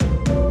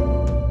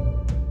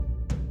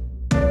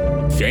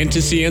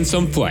Fantasy and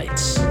Some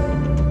Flights,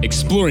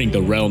 exploring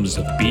the realms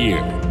of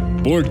beer,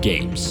 board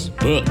games,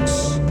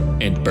 books,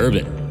 and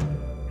bourbon.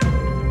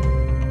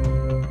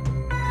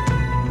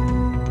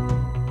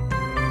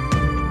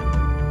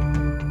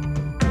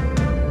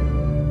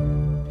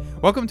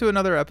 Welcome to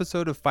another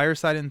episode of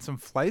Fireside and Some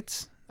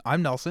Flights.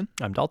 I'm Nelson.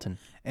 I'm Dalton.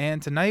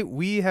 And tonight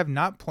we have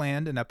not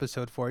planned an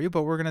episode for you,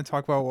 but we're going to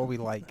talk about what we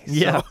like.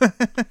 Yeah.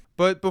 So,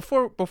 but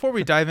before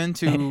we dive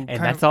into... And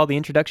that's all the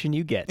introduction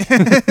you get.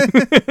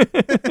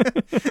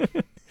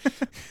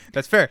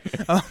 That's fair.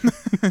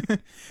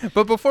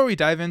 But before we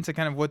dive into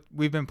kind of what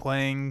we've been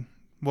playing,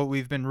 what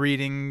we've been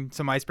reading,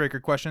 some icebreaker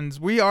questions,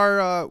 we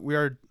are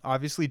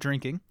obviously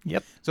drinking.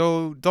 Yep.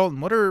 So Dalton,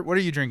 what are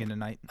you drinking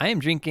tonight? I am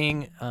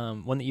drinking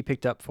one that you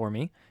picked up for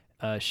me,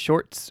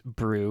 Shorts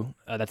Brew.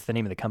 That's the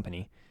name of the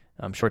company,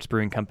 Shorts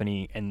Brewing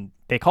Company, and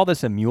they call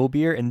this a mule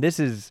beer, and this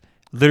is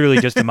literally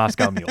just a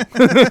Moscow Mule.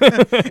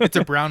 It's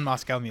a brown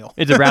Moscow Mule.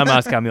 It's a brown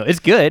Moscow Mule. It's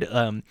good.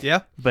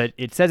 Yeah. But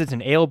it says it's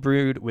an ale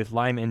brewed with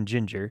lime and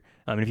ginger.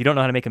 And if you don't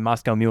know how to make a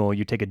Moscow Mule,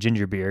 you take a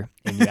ginger beer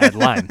and you add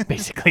lime,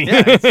 basically.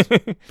 Yeah,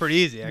 it's pretty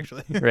easy,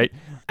 actually. Right.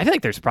 I feel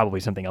like there's probably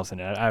something else in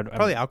it.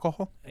 Probably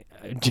alcohol.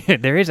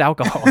 There is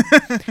alcohol,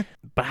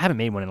 but I haven't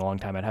made one in a long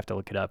time. I'd have to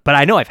look it up. But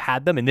I know I've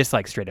had them, and this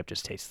like straight up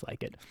just tastes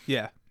like it.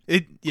 Yeah.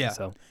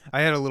 So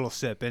I had a little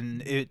sip,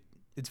 and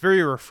it's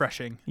very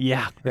refreshing.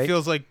 yeah, right? It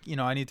feels like,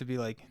 I need to be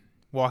like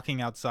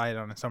walking outside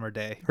on a summer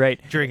day, right.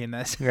 drinking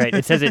this. Right.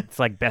 It says it's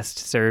like best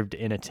served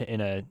in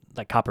a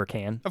like copper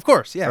can Of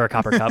course, yeah. or a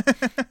copper cup.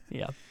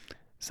 Yeah.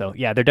 So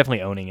yeah, they're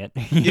definitely owning it.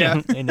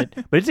 Yeah.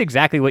 But it's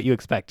exactly what you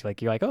expect.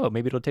 Like you're like, oh,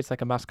 maybe it'll taste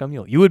like a Moscow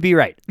Mule. You would be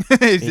right.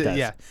 It does.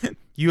 Yeah.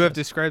 You have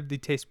described the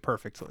taste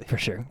perfectly. For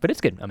sure. But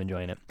it's good. I'm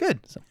enjoying it. Good.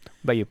 So, what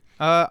about you?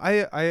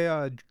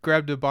 I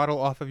grabbed a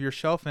bottle off of your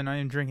shelf, and I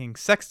am drinking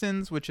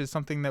Sexton's, which is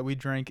something that we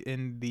drank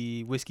in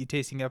the whiskey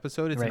tasting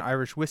episode. It's an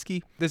Irish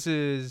whiskey. This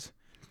is,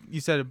 you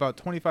said, about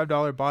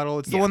 $25 bottle.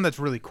 It's the one that's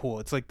really cool.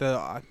 It's like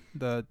the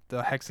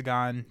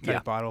hexagon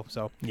type bottle.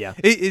 So Yeah.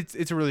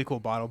 it's a really cool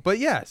bottle. But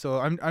yeah, so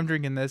I'm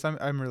drinking this.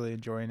 I'm really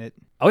enjoying it.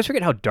 I always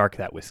forget how dark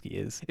that whiskey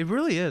is. It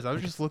really is. I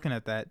was just looking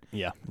at that.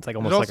 Yeah. It's like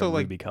almost like a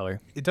ruby color.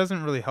 It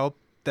doesn't really help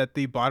that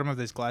the bottom of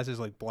this glass is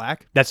like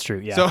black. That's true.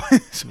 Yeah.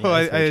 So Yeah,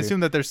 I true. assume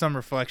that there's some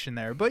reflection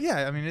there. But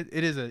yeah, I mean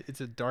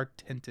it's a dark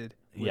tinted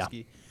whiskey.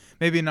 Yeah.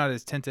 Maybe not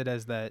as tinted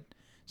as that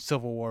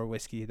Civil War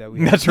whiskey that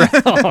we That's right.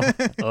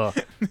 Oh.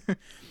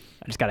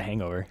 I just got a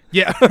hangover.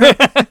 Yeah.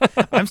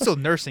 I'm still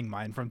nursing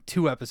mine from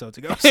 2 episodes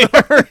ago. So.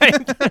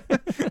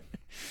 Right.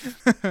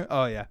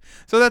 Oh yeah.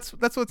 So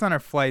that's what's on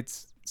our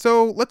flights.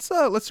 So let's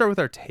start with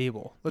our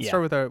table. Let's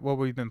start with what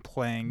we've been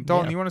playing.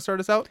 Dalton, you want to start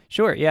us out?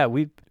 Sure. Yeah,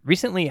 we've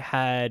recently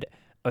had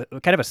a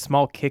kind of a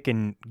small kick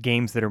in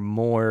games that are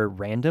more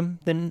random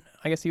than,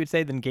 I guess you would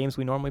say, than games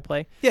we normally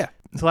play. Yeah.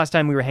 So last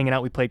time we were hanging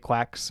out, we played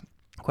Quacks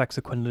of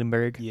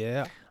Quedlinburg.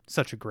 Yeah.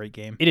 Such a great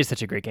game. It is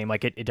such a great game.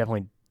 Like it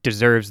definitely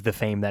deserves the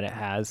fame that it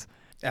has.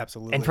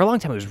 Absolutely. And for a long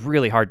time, it was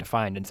really hard to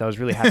find, and so I was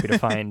really happy to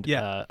find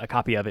Yeah. a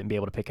copy of it and be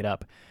able to pick it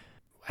up.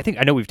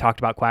 I know we've talked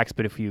about Quacks,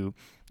 but if you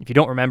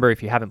don't remember,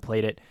 if you haven't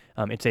played it,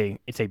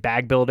 it's a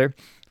bag builder.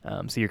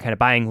 So you're kind of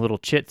buying little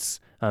chits,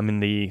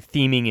 and the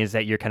theming is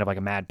that you're kind of like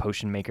a mad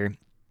potion maker,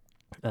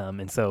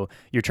 and so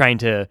you're trying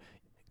to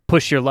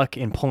push your luck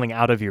in pulling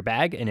out of your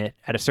bag. And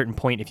at a certain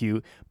point, if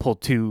you pull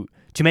too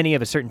many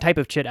of a certain type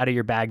of chit out of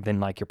your bag, then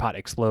like your pot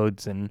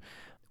explodes, and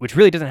which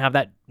really doesn't have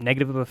that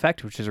negative of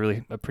effect, which is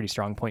really a pretty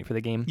strong point for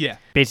the game. Yeah.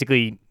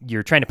 Basically,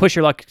 you're trying to push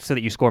your luck so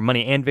that you score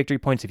money and victory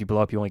points. If you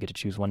blow up, you only get to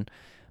choose one.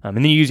 And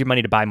then you use your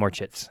money to buy more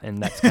chits,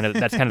 and that's kind of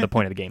the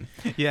point of the game.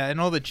 Yeah, and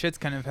all the chits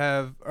kind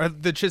of or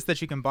the chits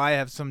that you can buy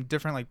have some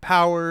different like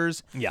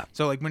powers. Yeah.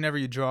 So like whenever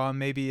you draw,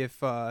 maybe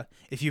if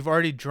you've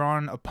already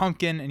drawn a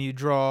pumpkin and you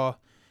draw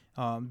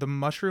the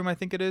mushroom, I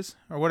think it is,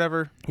 or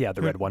whatever. Yeah,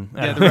 the red one.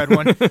 Yeah, the red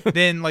one.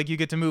 Then like you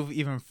get to move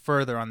even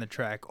further on the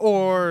track.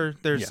 Or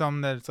there's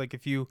some that it's like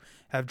if you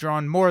have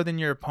drawn more than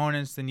your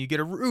opponents, then you get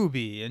a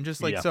ruby, and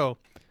just like so.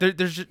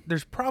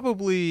 There's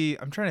probably,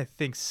 I'm trying to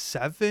think,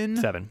 7.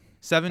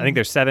 7. I think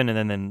there's 7,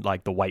 and then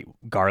like the white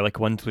garlic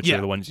ones, which are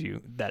the ones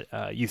you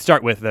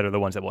start with, that are the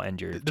ones that will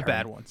end your the turn.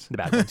 bad ones. The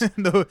bad ones.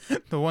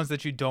 the ones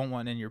that you don't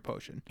want in your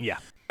potion. Yeah.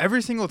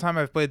 Every single time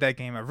I've played that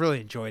game, I've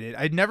really enjoyed it.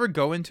 I'd never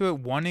go into it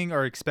wanting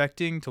or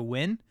expecting to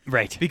win.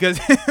 Right.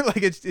 Because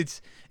like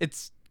it's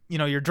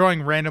you're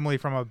drawing randomly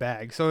from a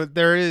bag. So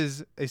there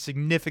is a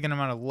significant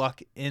amount of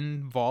luck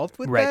involved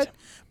with that.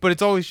 But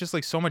it's always just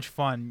like so much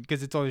fun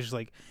because it's always just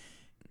like,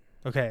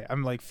 okay,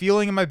 I'm like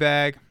feeling in my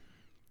bag.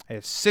 I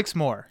have 6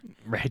 more.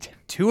 Right.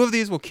 2 of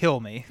these will kill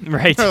me.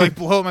 Right. Or like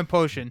blow up my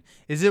potion.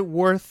 Is it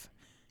worth?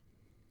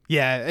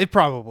 Yeah, it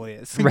probably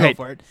is. Go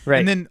for it. Right.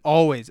 And then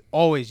always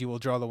you will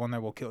draw the one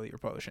that will kill your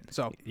potion.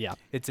 So yeah,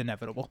 it's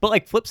inevitable. But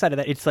like flip side of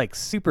that, it's like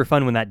super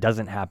fun when that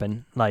doesn't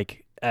happen.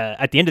 Like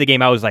at the end of the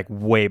game, I was like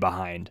way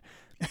behind,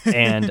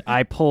 and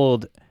I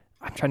pulled.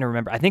 I'm trying to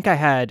remember. I think I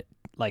had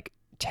like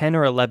 10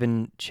 or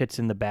 11 chits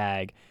in the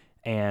bag,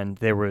 and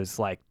there was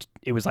like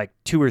it was like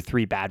 2 or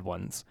 3 bad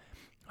ones.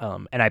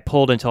 And I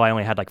pulled until I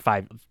only had like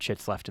 5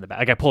 chits left in the bag.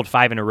 Like I pulled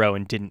 5 in a row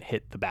and didn't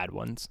hit the bad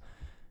ones.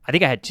 I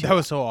think I had 2. That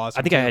was so awesome.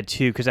 I think I had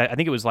 2 because I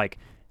think it was like,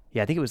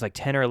 I think it was like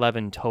 10 or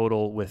 11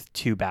 total with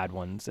 2 bad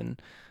ones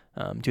and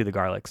 2 of the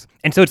garlics.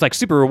 And so it's like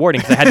super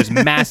rewarding because I had this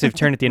massive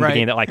turn at the end of the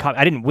game that like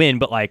I didn't win,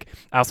 but like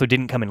I also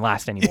didn't come in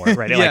last anymore,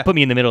 right? It like put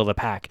me in the middle of the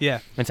pack. Yeah.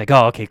 And it's like,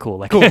 oh, okay, cool.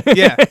 Like, cool.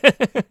 Yeah.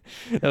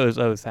 that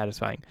was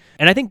satisfying.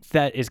 And I think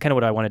that is kind of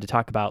what I wanted to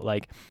talk about.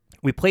 Like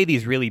we play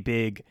these really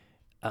big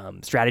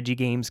strategy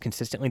games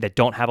consistently that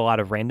don't have a lot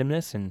of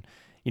randomness, and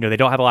they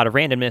don't have a lot of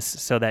randomness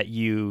so that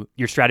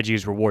your strategy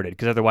is rewarded,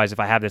 because otherwise if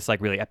I have this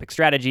like really epic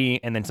strategy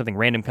and then something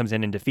random comes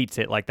in and defeats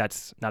it, like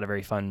that's not a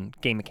very fun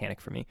game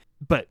mechanic for me.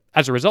 But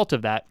as a result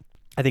of that,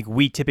 I think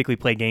we typically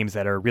play games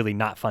that are really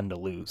not fun to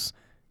lose,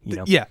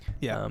 Yeah.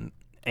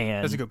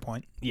 And that's a good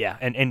point. Yeah,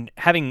 and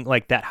having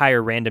like that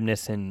higher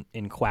randomness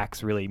in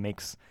Quacks really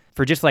makes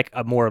for just like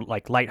a more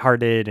like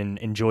lighthearted and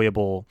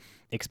enjoyable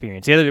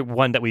experience. The other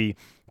one that we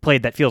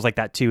played that feels like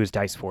that too is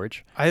Dice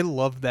Forge. I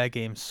love that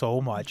game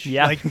so much.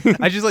 Yeah. Like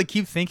I just like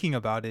keep thinking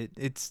about it.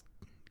 It's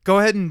go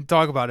ahead and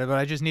talk about it, but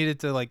I just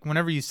needed to like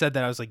whenever you said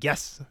that I was like,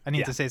 yes, I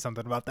need to say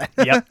something about that.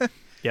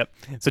 Yep.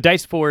 So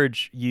Dice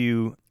Forge,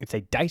 it's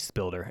a dice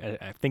builder.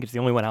 I think it's the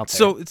only one out there.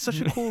 So it's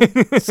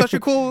such a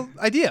cool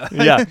idea.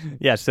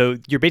 Yeah. So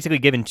you're basically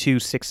given 2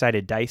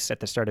 6-sided dice at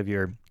the start of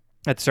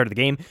the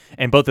game,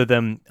 and both of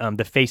them,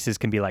 the faces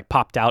can be like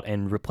popped out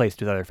and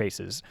replaced with other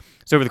faces.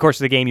 So over the course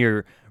of the game,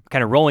 you're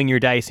kind of rolling your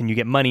dice and you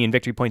get money and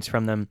victory points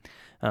from them,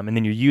 and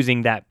then you're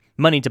using that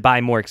money to buy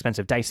more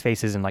expensive dice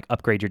faces and like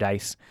upgrade your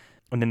dice.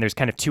 And then there's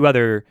kind of 2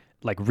 other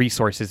like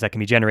resources that can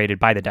be generated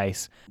by the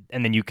dice,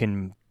 and then you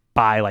can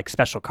buy like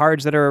special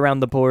cards that are around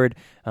the board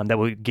that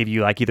will give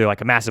you like either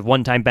like a massive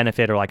one-time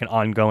benefit or like an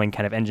ongoing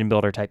kind of engine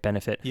builder type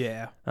benefit.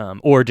 Yeah.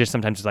 Or just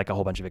sometimes it's like a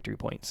whole bunch of victory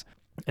points.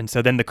 And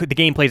so then the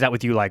game plays out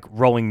with you like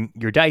rolling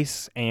your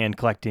dice and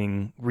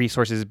collecting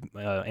resources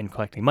and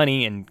collecting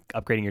money and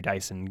upgrading your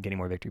dice and getting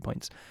more victory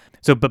points.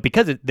 So, but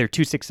because they're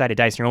 2 6-sided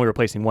dice and you're only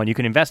replacing 1, you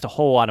can invest a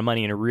whole lot of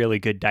money in a really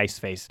good die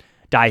face,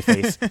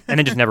 and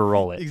then just never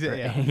roll it.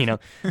 Exactly.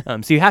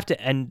 Right? So you have to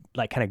kind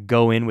of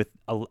go in with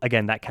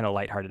again that kind of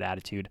lighthearted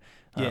attitude.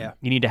 You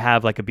need to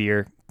have like a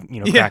beer,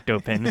 cracked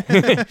open.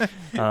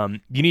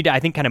 You need to, I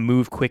think, kind of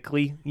move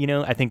quickly.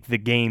 I think the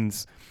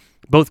games.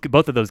 Both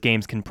of those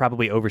games can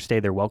probably overstay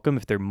their welcome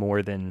if they're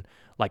more than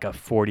like a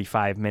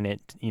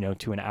 45-minute,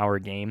 to an hour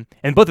game.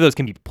 And both of those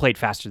can be played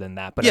faster than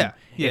that. But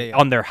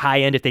on their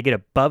high end, if they get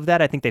above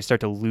that, I think they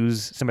start to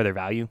lose some of their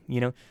value,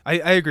 I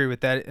agree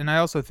with that. And I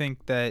also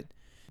think that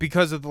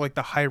because of like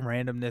the high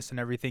randomness and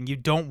everything, you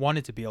don't want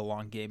it to be a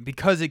long game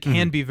because it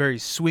can be very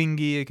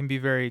swingy. It can be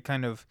very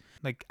kind of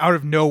like out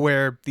of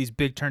nowhere, these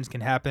big turns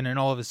can happen and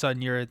all of a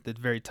sudden you're at the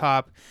very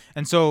top.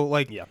 And so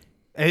like... Yeah.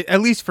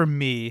 At least for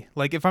me,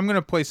 like if I'm going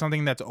to play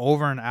something that's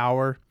over an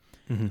hour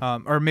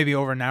or maybe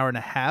over an hour and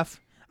a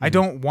half, I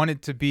don't want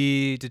it to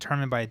be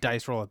determined by a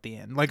dice roll at the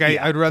end. Like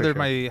I'd rather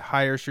my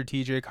higher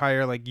strategic,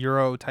 higher like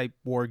Euro type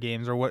war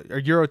games or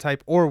Euro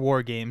type or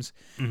war games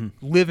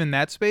live in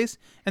that space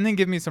and then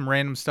give me some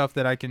random stuff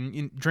that I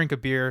can drink a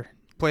beer,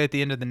 play at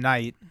the end of the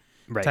night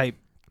type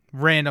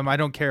random. I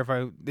don't care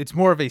if it's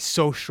more of a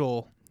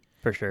social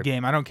for sure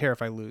game. I don't care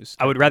if I lose.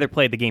 I would rather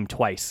play the game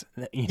twice.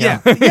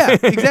 Yeah,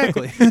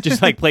 exactly.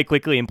 Just like play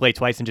quickly and play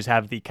twice and just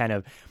have the kind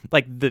of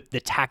like the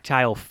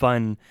tactile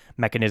fun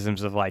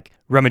mechanisms of like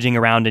rummaging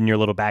around in your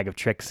little bag of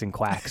tricks and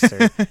quacks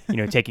or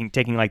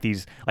taking like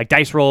these like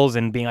dice rolls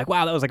and being like,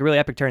 wow, that was like a really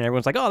epic turn. And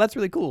everyone's like, oh, that's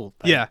really cool.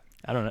 Like,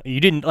 I don't know. You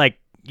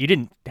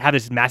didn't have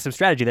this massive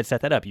strategy that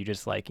set that up. You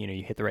just like, you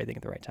hit the right thing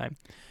at the right time.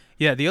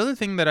 Yeah, the other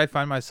thing that I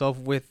find myself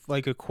with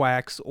like a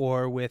Quacks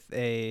or with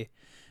a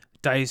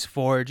Dice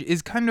Forge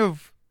is kind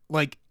of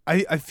like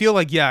I feel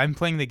like I'm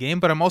playing the game,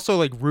 but I'm also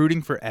like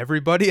rooting for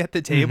everybody at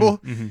the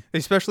table,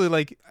 especially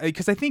like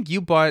because I think you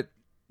bought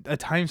a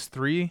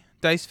 ×3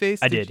 dice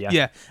face. I did, yeah.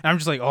 Yeah, and I'm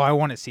just like, oh, I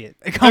want to see it.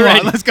 Come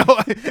on, let's go.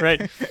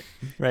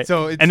 Right.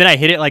 So and then I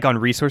hit it like on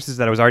resources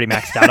that I was already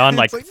maxed out on.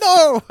 Like,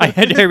 no, I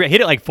had to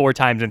hit it like 4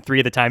 times, and 3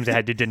 of the times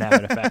it didn't have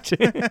an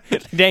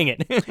effect. Dang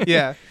it.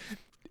 Yeah,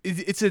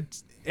 it's an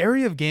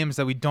area of games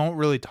that we don't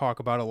really talk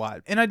about a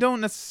lot, and I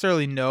don't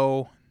necessarily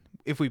know.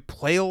 If we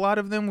play a lot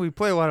of them, we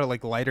play a lot of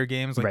like lighter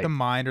games like the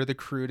Mind or the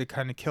Crew to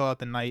kind of kill out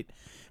the night.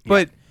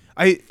 But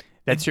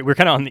that's true. We're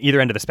kind of on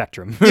either end of the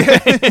spectrum.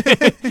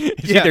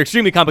 It's either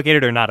extremely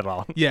complicated or not at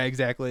all. Yeah,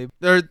 exactly.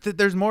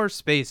 There's more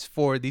space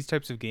for these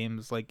types of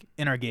games like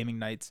in our gaming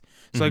nights.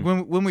 So like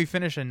when we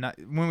finish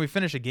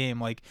a game,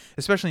 like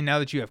especially now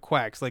that you have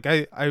Quacks, like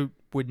I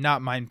would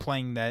not mind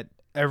playing that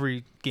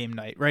every game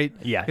night, right?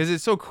 Yeah. Because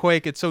it's so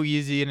quick, it's so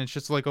easy, and it's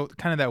just like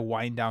kind of that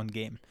wind down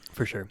game.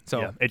 For sure.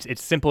 So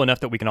it's simple enough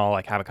that we can all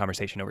like have a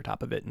conversation over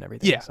top of it and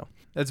everything. Yeah. So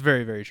that's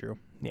very, very true.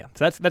 Yeah.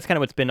 So that's kind of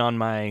what's been on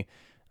my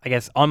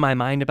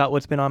mind about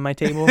what's been on my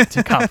table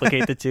to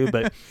complicate the two.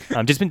 But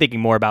I've just been thinking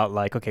more about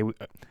like, okay,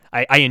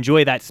 I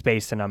enjoy that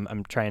space and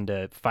I'm trying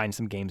to find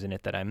some games in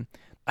it that I'm,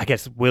 I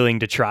guess, willing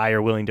to try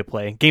or willing to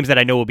play. Games that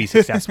I know will be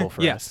successful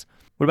for us.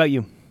 What about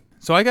you?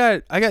 So I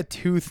got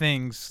 2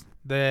 things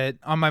that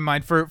on my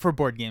mind for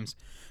board games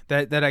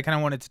that I kind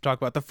of wanted to talk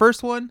about. The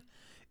first one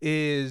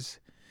is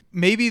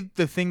maybe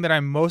the thing that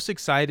I'm most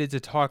excited to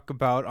talk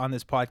about on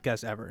this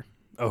podcast ever.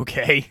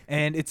 Okay.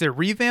 And it's a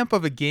revamp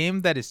of a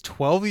game that is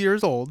 12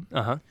 years old,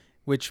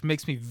 which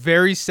makes me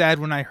very sad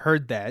when I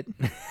heard that.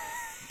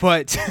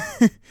 But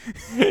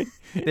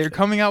they're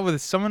coming out with a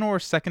Summon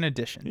Wars 2nd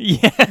Edition.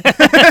 Yeah.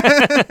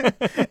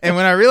 And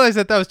when I realized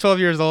that was 12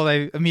 years old,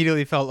 I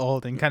immediately felt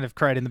old and kind of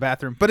cried in the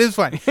bathroom. But it was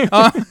fine.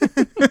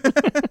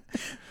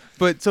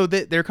 But so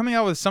they're coming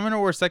out with Summon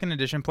Wars 2nd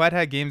Edition. Plaid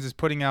Hat Games is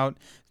putting out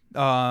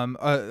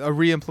a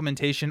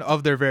re-implementation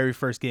of their very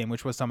first game,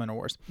 which was Summoner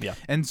Wars. Yeah.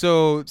 And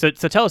so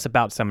tell us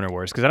about Summoner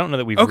Wars, because I don't know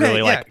that we've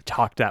really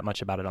talked that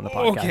much about it on the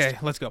podcast. Okay,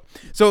 let's go.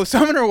 So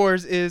Summoner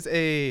Wars is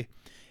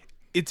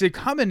it's a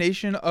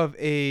combination of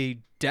a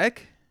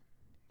deck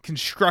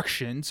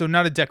construction, so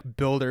not a deck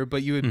builder,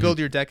 but you would build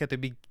your deck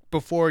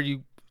before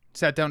you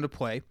sat down to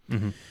play.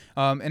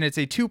 And it's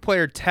a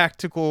 2-player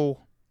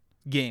tactical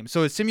game.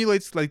 So it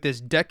simulates like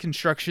this deck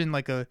construction,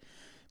 like a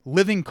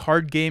living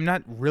card game,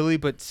 not really,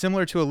 but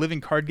similar to a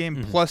living card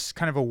game, plus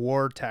kind of a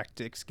war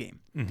tactics game.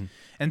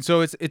 And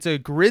so it's a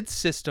grid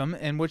system,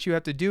 and what you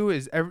have to do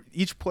is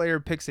each player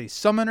picks a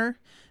summoner.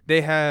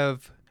 They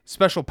have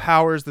special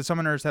powers. The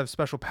summoners have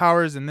special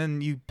powers, and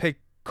then you pick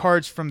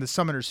cards from the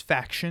summoner's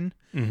faction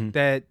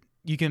that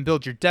you can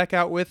build your deck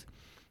out with.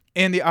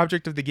 And the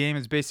object of the game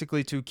is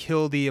basically to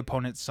kill the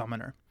opponent's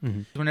summoner.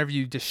 Whenever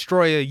you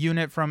destroy a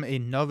unit from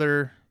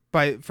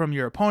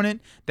your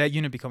opponent, that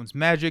unit becomes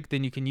magic.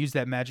 Then you can use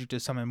that magic to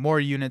summon more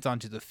units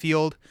onto the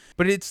field.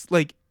 But it's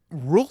like,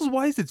 rules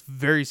wise, it's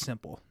very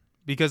simple,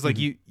 because like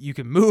you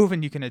can move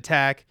and you can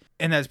attack,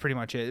 and that's pretty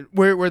much it.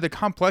 Where the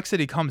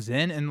complexity comes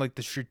in and like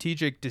the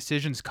strategic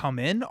decisions come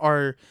in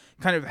are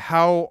kind of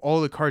how all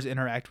the cards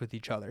interact with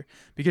each other,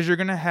 because you're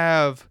going to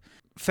have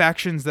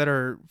factions that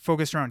are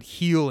focused around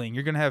healing.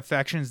 You're going to have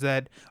factions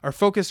that are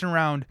focused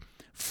around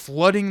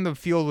flooding the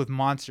field with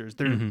monsters.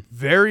 They're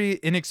very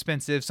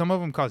inexpensive. Some of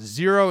them cost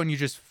 0, and you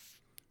just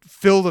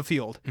fill the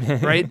field,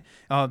 right?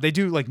 They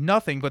do like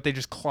nothing, but they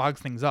just clog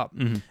things up.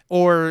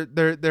 Or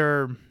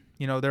they're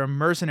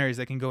mercenaries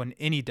that can go in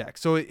any deck.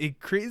 So it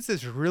creates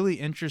this really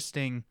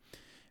interesting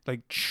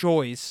like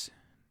choice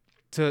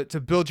to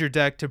build your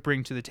deck to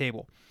bring to the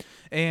table.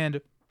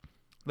 And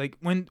like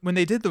when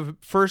they did the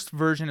first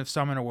version of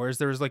Summoner Wars,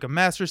 there was like a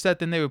master set.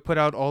 Then they would put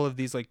out all of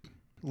these like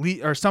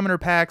summoner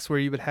packs where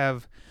you would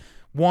have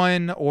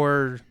 1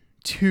 or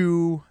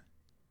 2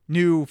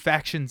 new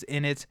factions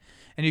in it,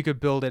 and you could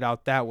build it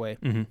out that way.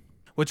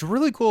 What's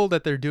really cool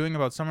that they're doing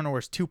about Summoner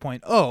Wars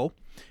 2.0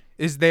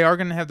 is they are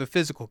going to have the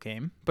physical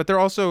game, but they're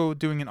also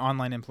doing an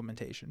online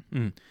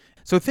implementation.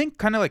 So think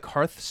kind of like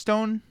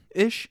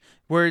Hearthstone-ish,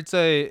 where it's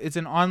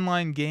an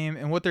online game,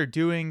 and what they're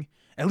doing,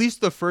 at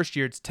least the first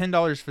year, it's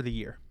 $10 for the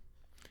year.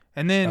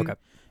 And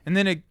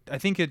then I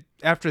think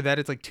after that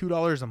it's like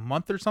 $2 a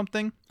month or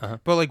something.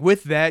 But like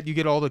with that, you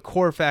get all the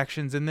core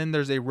factions, and then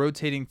there's a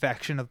rotating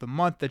faction of the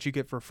month that you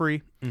get for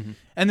free.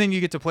 And then you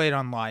get to play it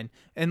online.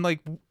 And like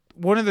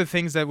one of the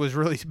things that was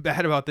really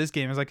bad about this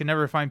game is I could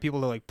never find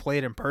people to like play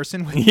it in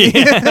person with me.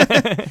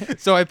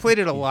 So I played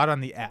it a lot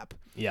on the app.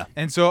 Yeah.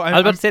 And so I was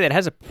about to say that it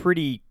has a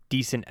pretty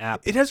decent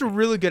app. It has a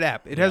really good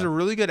app. Has a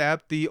really good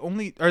app. The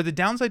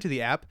downside to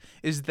the app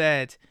is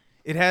that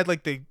it had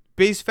like the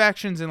base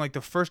factions and like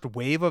the first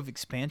wave of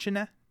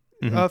expansion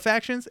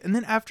factions, and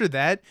then after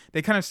that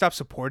they kind of stopped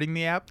supporting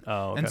the app.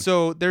 And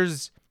so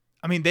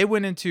they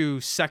went into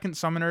second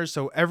summoners,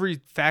 so every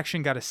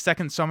faction got a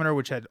second summoner,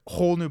 which had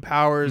whole new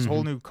powers,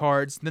 whole new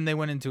cards. Then they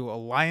went into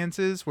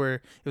alliances where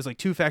it was like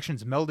 2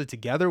 factions melded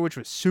together, which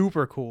was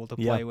super cool to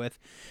play with.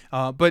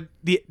 But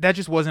that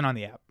just wasn't on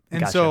the app.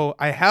 And so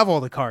I have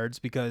all the cards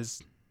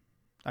because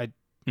I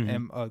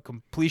am a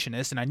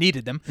completionist and I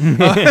needed them.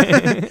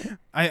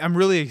 I'm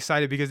really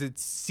excited because it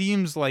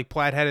seems like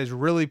Plaid Hat is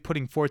really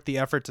putting forth the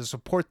effort to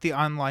support the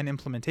online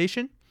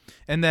implementation,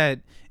 and that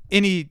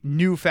any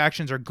new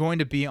factions are going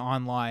to be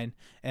online.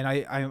 And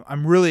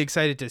I'm really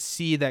excited to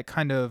see that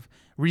kind of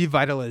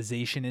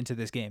revitalization into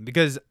this game,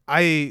 because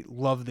I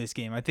love this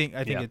game. I think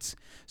it's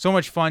so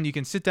much fun. You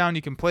can sit down,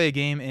 you can play a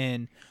game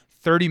in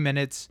 30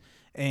 minutes,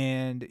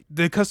 and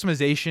the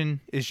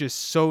customization is just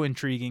so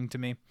intriguing to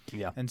me.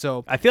 Yeah. And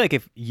so I feel like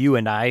if you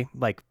and I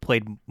like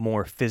played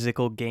more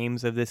physical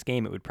games of this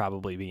game, it would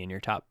probably be in your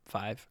top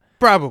 5.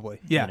 Probably.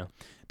 Yeah. You know.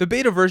 The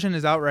beta version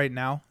is out right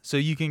now, so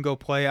you can go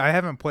play. I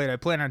haven't played. I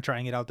plan on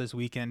trying it out this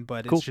weekend,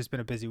 but It's just been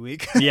a busy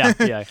week.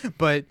 Yeah.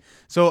 But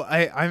so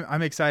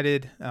I'm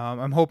excited.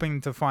 I'm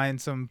hoping to find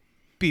some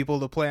people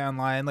to play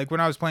online. Like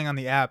when I was playing on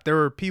the app, there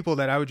were people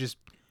that I would just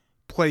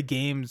play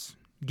game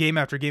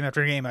after game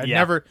after game.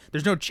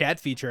 There's no chat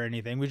feature or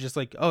anything. We just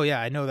like, oh yeah,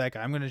 I know that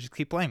guy. I'm going to just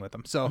keep playing with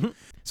him. So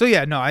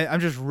I'm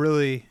just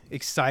really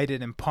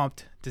excited and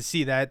pumped to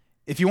see that.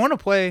 If you want to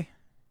play,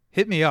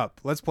 hit me up.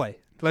 Let's play.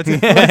 Let's do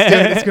it.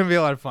 It's going to be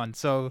a lot of fun.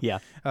 So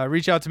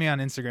reach out to me on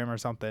Instagram or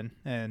something,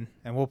 and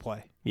we'll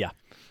play. Yeah.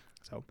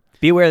 So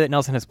be aware that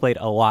Nelson has played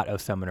a lot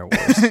of Summoner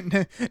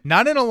Wars.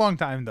 Not in a long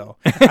time though.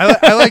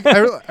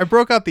 I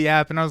broke out the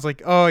app and I was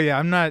like, oh yeah,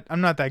 I'm not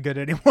that good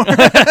anymore.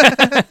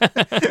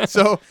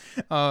 So,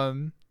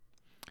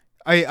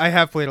 I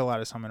have played a lot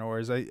of Summoner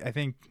Wars. I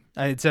think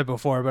I had said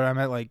before, but I'm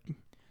at like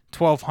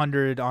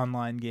 1,200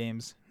 online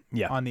games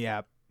on the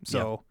app.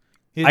 So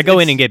I go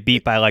in and get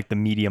beat by like the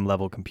medium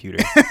level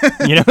computer.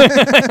 You know,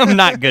 I'm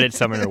not good at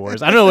Summoner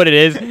Wars. I don't know what it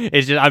is.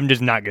 It's just I'm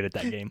just not good at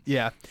that game.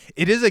 Yeah,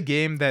 it is a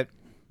game that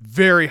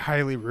very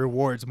highly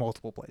rewards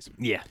multiple plays.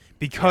 Yeah,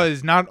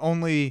 because not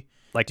only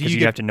like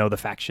you have to know the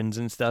factions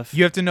and stuff.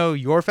 You have to know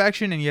your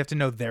faction and you have to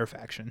know their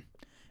faction,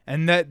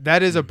 and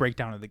that is a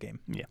breakdown of the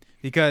game. Yeah,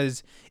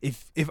 because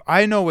if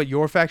I know what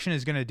your faction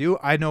is going to do,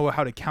 I know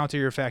how to counter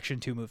your faction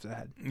 2 moves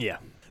ahead. Yeah.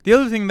 The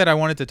other thing that I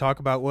wanted to talk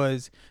about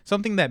was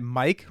something that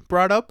Mike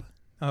brought up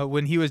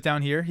when he was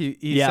down here.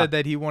 He said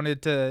that he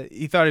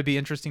thought it'd be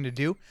interesting to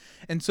do,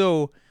 and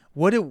so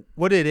what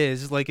it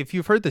is like, if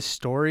you've heard the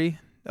story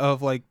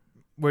of like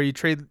where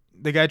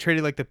the guy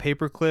traded like the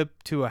paperclip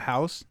to a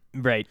house,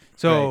 right?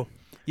 So right.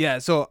 Yeah,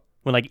 so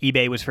when like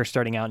eBay was first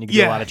starting out and you could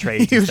do a lot of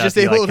trades, he was and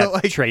stuff, just able to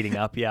like trading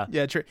up,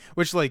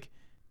 which like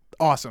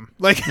awesome,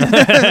 like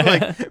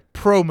like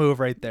pro move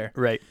right there,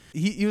 right?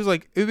 He was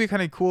like, it would be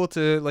kind of cool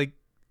to like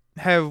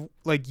have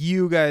like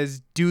you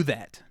guys do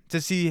that to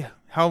see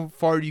how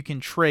far you can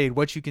trade,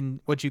 what you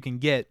can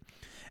get,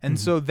 and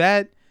so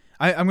that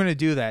I'm gonna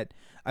do that.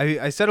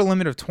 I set a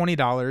limit of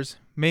 $20.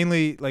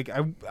 Mainly, like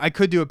I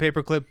could do a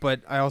paperclip,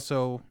 but I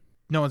also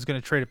no one's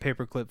gonna trade a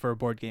paperclip for a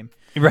board game,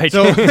 right?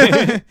 So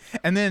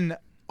and then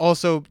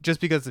also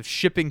just because of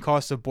shipping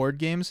costs of board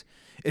games,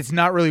 it's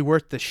not really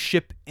worth to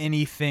ship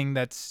anything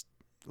that's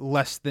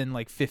less than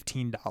like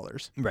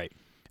 $15, right?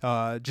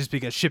 Just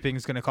because shipping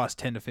is gonna cost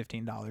 $10 to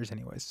 $15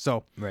 anyways.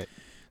 So right.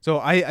 So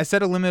I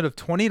set a limit of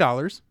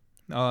 $20,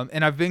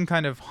 and I've been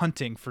kind of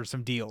hunting for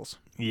some deals.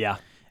 Yeah,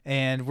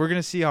 and we're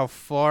gonna see how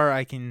far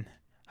I can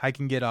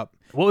get up.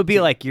 What would be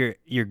like your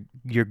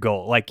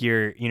goal? Like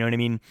you know what I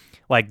mean?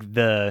 Like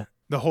the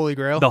Holy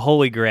Grail? The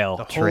Holy Grail.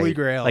 The Holy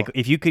Grail. Like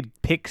if you could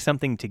pick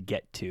something to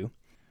get to.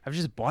 I've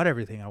just bought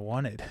everything I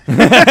wanted.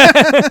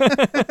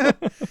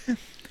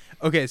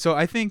 Okay, so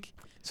I think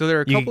there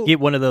are a couple. You could get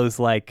one of those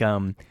like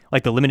the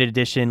limited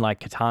edition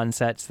like Catan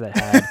sets that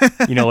had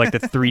like the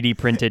 3D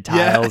printed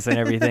tiles and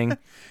everything.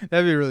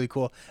 That'd be really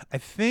cool. I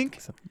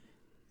think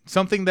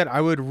something that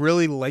I would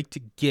really like to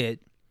get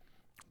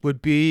would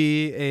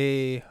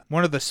be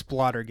one of the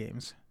Splotter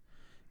games.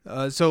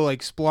 So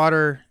like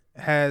Splotter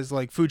has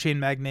like Food Chain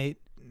Magnate,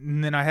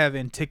 and then I have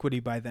Antiquity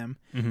by them.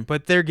 Mm-hmm.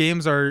 But their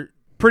games are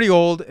pretty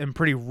old and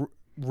pretty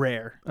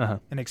rare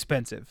and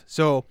expensive.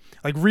 So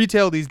like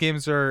retail, these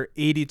games are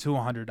 $80 to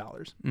 $100.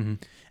 Mm-hmm.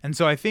 And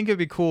so I think it'd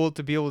be cool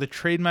to be able to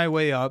trade my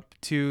way up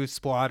to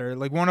Splotter.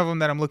 Like one of them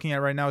that I'm looking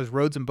at right now is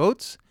Roads and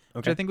Boats,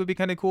 which I think would be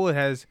kind of cool. It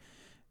has,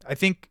 I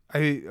think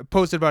I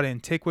posted about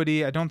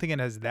Antiquity. I don't think it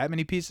has that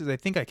many pieces. I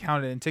think I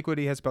counted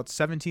Antiquity has about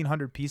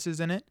 1,700 pieces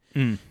in it.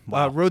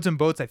 Wow. Roads and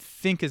Boats I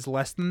think is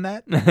less than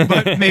that,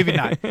 but maybe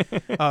not.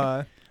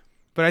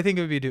 But I think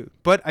it would be due.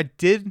 But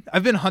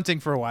I've been hunting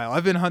for a while.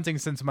 I've been hunting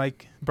since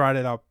Mike brought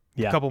it up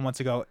a couple months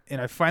ago,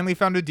 and I finally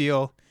found a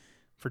deal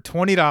for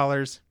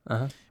 $20,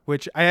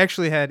 which I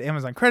actually had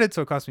Amazon credit,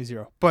 so it cost me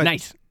 $0. But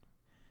nice.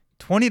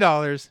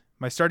 $20,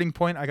 my starting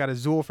point, I got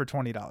Azul for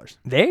 $20.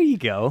 There you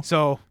go.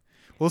 So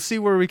we'll see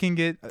where we can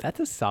get. That's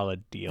a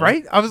solid deal.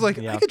 Right? I was like,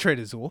 I could trade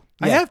Azul.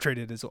 Yeah. I have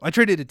traded Azul. I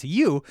traded it to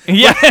you.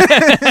 Yeah.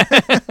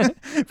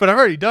 But I've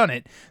already done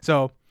it.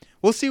 So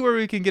we'll see where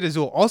we can get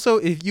Azul. Also,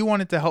 if you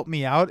wanted to help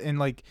me out and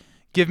like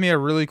give me a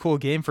really cool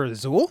game for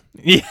Azul,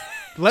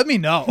 let me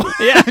know.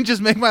 Yeah.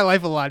 Just make my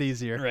life a lot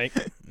easier. Right.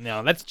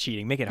 No, that's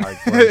cheating. Make it hard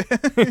for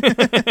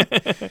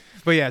him.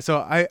 But yeah,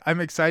 so I'm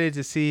excited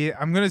to see.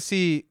 I'm going to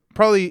see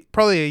probably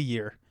a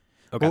year.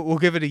 Okay. We'll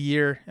give it a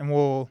year, and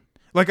I'll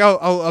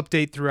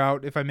update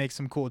throughout if I make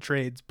some cool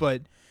trades.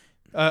 But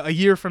a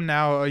year from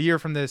now, a year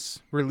from this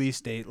release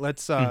date,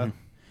 let's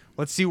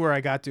see where I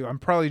got to. I'm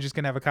probably just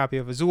gonna have a copy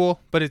of Azul,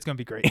 but it's gonna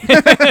be great.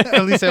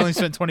 At least I only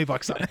spent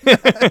 $20 on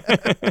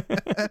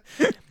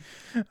it.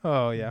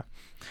 Oh yeah.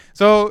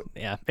 So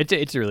yeah,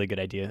 it's a really good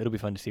idea. It'll be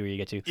fun to see where you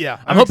get to. Yeah,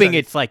 I'm hoping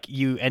excited. It's like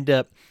you end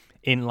up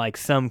in like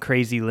some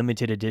crazy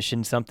limited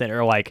edition something,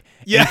 or like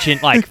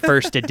ancient like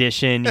first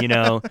edition,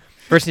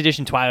 first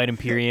edition Twilight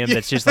Imperium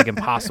that's just like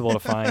impossible to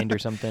find or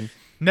something.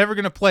 Never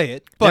gonna play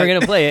it. But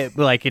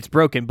like it's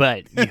broken,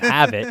 but you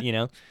have it,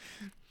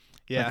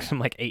 Yeah. Like some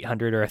like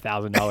 $800 or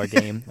 $1,000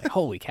 game. Like,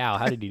 holy cow,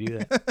 how did you do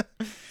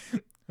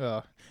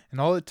that?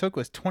 And all it took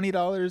was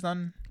 $20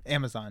 on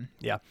Amazon.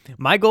 Yeah.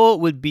 My goal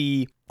would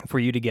be for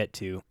you to get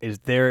to is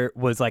there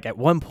was like at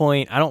one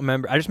point, I don't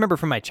remember. I just remember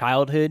from my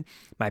childhood,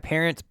 my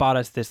parents bought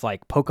us this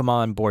like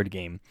Pokemon board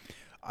game.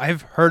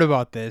 I've heard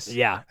about this.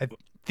 Yeah. I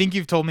think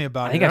you've told me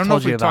about it. I don't know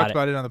if we talked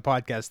about it on the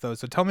podcast though.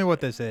 So tell me what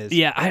this is.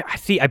 Yeah, I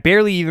see. I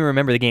barely even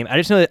remember the game. I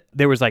just know that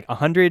there was like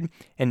 100,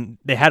 and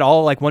they had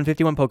all like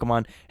 151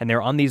 Pokemon, and they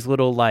were on these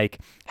little like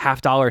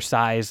 $50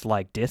 sized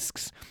like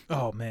discs.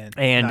 Oh man!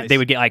 And nice. They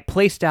would get like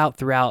placed out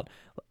throughout.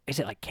 is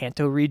it like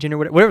Kanto region or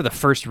whatever the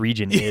first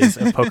region is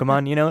of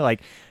Pokemon,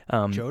 like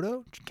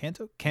Johto?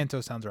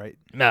 Kanto sounds right.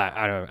 Nah,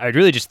 I don't know. I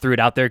really just threw it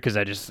out there because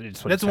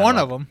That's one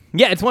of them.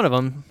 Yeah, it's one of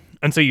them.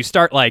 And so you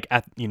start like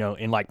at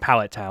in like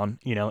Pallet Town,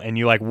 and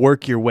you like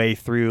work your way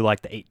through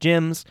like the 8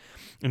 gyms,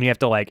 and you have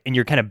to like, and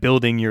you're kind of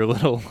building your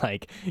little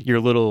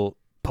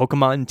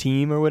Pokemon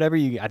team or whatever.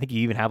 I think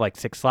you even have like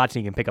 6 slots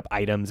and you can pick up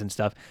items and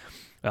stuff.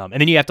 And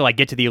then you have to like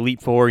get to the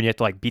Elite Four, and you have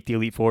to like beat the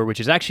Elite Four, which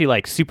is actually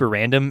like super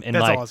random. And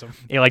that's like, awesome.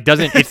 It like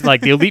doesn't. It's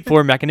like the Elite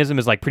Four mechanism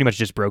is like pretty much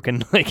just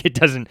broken. Like it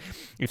doesn't.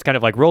 It's kind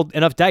of like roll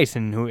enough dice,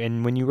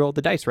 and when you roll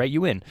the dice right,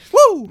 you win.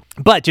 Woo!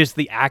 But just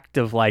the act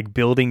of like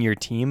building your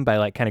team by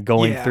like kind of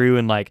going through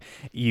and like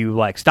you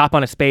like stop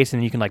on a space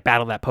and you can like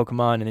battle that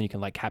Pokemon and then you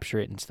can like capture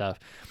it and stuff.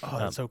 Oh,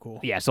 that's so cool.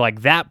 Yeah, so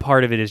like that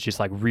part of it is just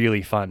like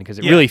really fun because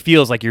it really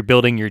feels like you're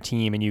building your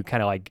team and you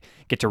kind of like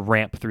get to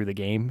ramp through the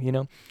game.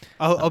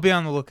 I'll be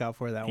on the lookout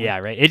for that one. Yeah,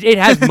 right. It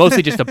has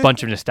mostly just a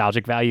bunch of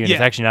nostalgic value, and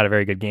it's actually not a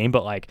very good game.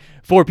 But like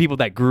for people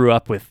that grew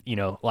up with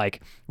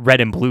like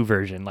Red and Blue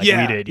version, like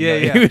we did,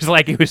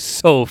 it was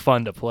so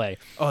fun to play.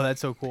 Oh,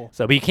 that's so cool.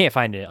 So, but you can't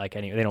find it like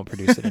anywhere. They don't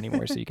produce it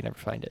anymore, so you can never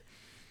find it.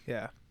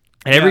 Yeah.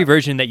 And every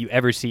version that you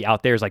ever see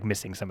out there is like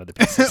missing some of the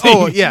pieces.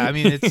 Oh yeah, I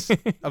mean it's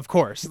of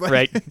course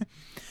right.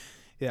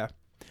 Yeah,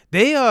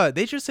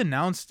 they just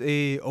announced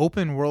a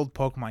open world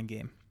Pokemon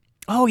game.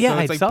 Oh yeah, so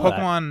it's I like saw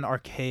Pokemon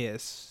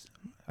Arceus.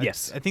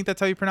 Yes, I think that's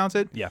how you pronounce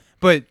it. Yeah,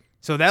 but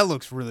so that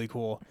looks really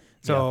cool.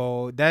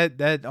 So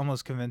that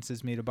almost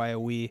convinces me to buy a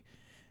Wii.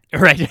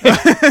 Right.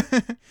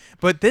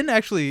 But then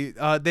actually,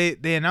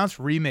 they announced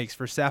remakes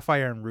for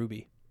Sapphire and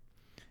Ruby.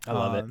 I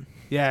love it.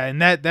 Yeah,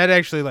 and that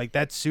actually like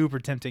that's super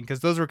tempting because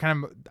those were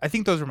I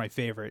think those were my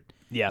favorite.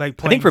 Yeah,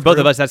 like I think for both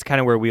of us, that's kind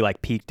of where we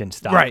like peaked and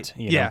stopped. Right.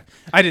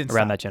 I didn't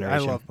around stop. that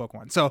generation. I love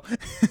Pokemon. So.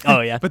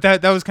 Oh yeah. But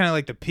that was kind of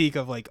like the peak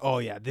of like, oh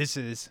yeah, this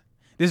is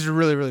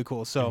really really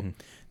cool. So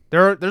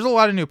there's a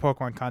lot of new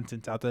Pokemon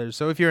content out there.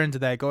 So if you're into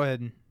that, go ahead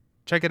and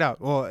check it out.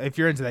 Well, if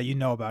you're into that, you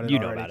know about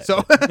it.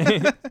 So.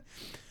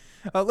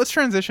 Let's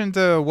transition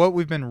to what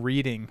we've been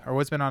reading or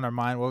what's been on our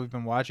mind, what we've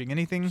been watching.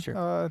 Anything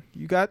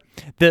you got?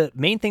 The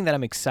main thing that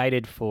I'm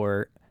excited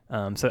for,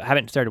 so I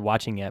haven't started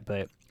watching yet,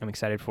 but I'm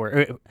excited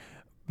for.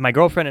 My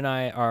girlfriend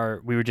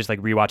and we were just like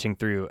rewatching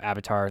through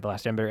Avatar: The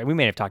Last Airbender, and we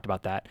may have talked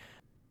about that.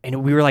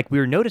 And we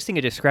were noticing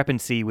a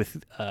discrepancy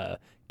with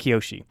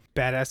Kyoshi.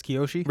 Badass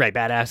Kyoshi? Right,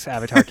 badass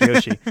Avatar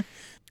Kyoshi.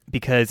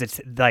 Because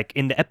it's like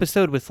in the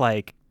episode with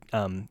like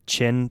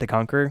Chin the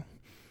Conqueror,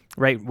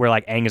 right, where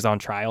like Aang is on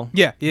trial for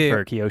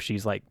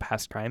Kyoshi's like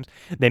past crimes.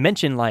 They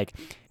mention like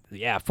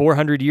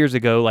 400 years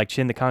ago, like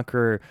Chin the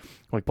Conqueror,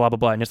 like blah blah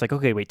blah, and it's like,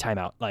 okay, wait, time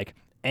out. Like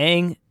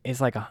Aang is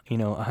like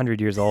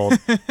 100 years old,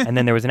 and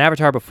then there was an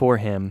Avatar before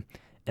him,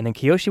 and then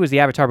Kyoshi was the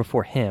Avatar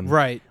before him.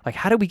 Right. Like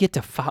how did we get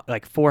to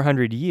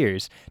 400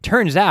 years?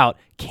 Turns out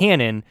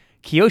canon,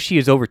 Kyoshi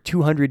is over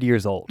 200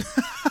 years old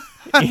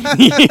in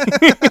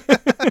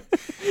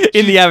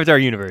the Avatar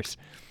universe.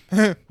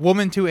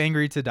 Woman too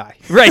angry to die.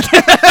 Right.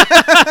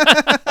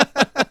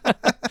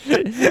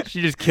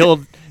 She just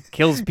kills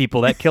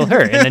people that kill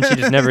her, and then she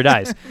just never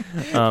dies.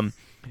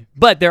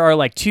 But there are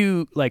like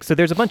two, like, so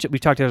there's a bunch of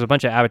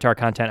Avatar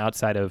content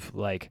outside of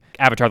like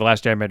Avatar: The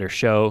Last Airbender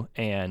show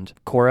and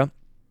Korra,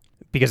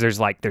 because there's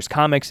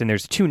comics and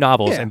there's 2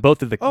 novels, and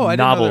both of the novels. I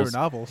didn't know there were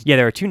novels. Yeah,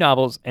 there are 2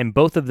 novels, and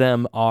both of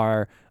them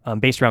are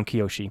based around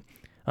Kyoshi.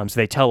 So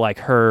they tell like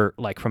her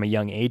like from a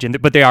young age,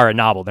 but they are a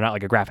novel. They're not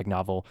like a graphic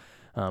novel.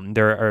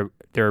 They're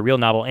a real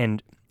novel,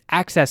 and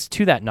access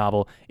to that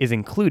novel is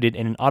included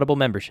in an Audible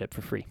membership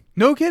for free.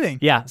 No kidding.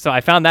 Yeah, so I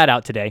found that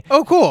out today.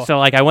 Oh, cool. So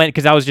like I went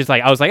because I was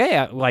like,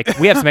 hey, like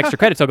we have some extra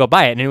credits, so I'll go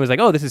buy it. And it was like,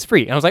 oh, this is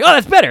free. And I was like, oh,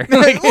 that's better.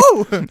 Like,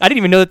 I didn't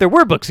even know that there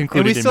were books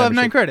included. And we still have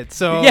 9 credits.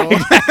 So yeah,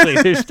 exactly.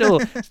 There's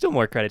still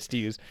more credits to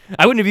use.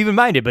 I wouldn't have even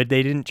minded, but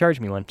they didn't charge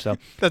me one. So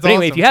that's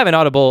anyway, awesome. If you have an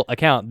Audible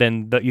account,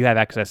 then you have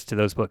access to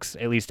those books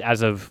at least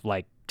as of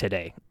like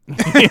today.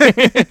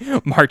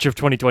 March of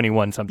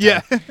 2021 sometime.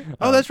 Yeah.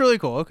 Oh, that's really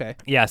cool. Okay.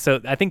 Yeah,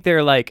 so I think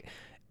they're like,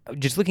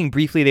 just looking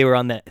briefly, they were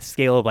on the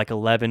scale of like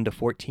 11 to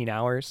 14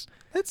 hours.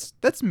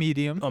 That's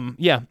medium.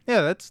 Yeah.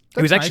 Yeah, that's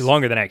it was nice. actually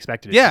longer than I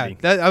expected it to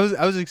be. I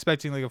was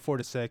expecting like a 4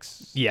 to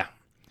 6. Yeah.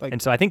 Like,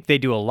 and so I think they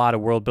do a lot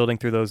of world building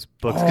through those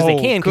books because they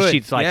can, because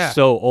she's like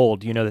so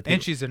old, that they,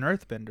 and she's an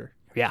earthbender.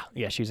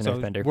 Yeah, she's an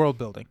earthbender. World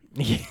building.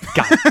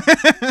 God.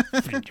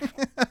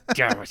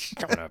 Son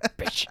of a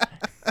bitch.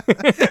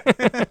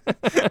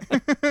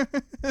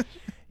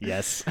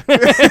 Yes.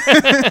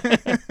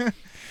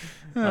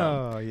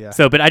 Oh yeah.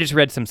 So, but I just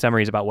read some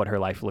summaries about what her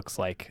life looks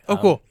like. Oh,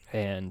 cool.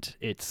 And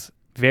it's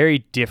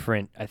very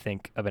different, I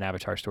think, of an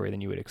Avatar story than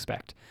you would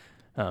expect.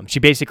 She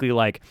basically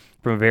like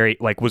from a very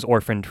was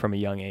orphaned from a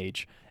young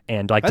age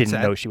and like That's didn't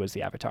sad. know she was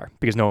the Avatar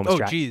because no one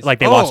was geez. like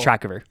they lost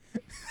track of her.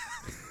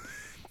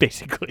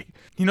 Basically.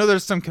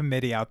 There's some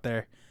committee out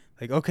there.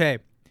 Like, okay,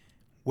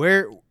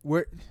 where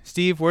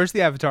Steve, where's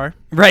the Avatar?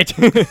 Right.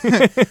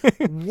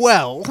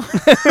 Well,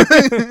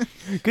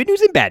 good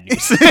news and bad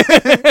news.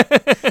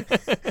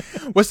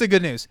 What's the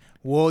good news?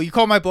 Well, you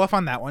called my bluff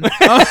on that one.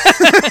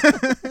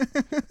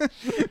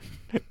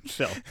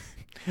 So,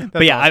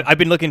 but yeah, awesome. I've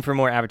been looking for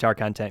more Avatar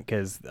content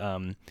because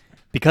of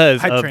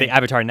the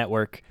Avatar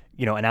Network,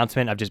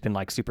 announcement. I've just been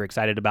like super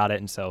excited about it,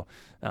 and so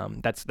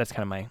that's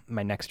kind of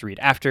my next read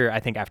after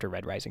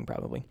Red Rising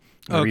probably.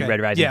 Read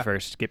Red Rising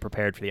first, get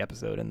prepared for the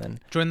episode, and then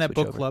join that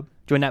book club.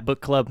 Join that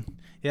book club.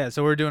 Yeah,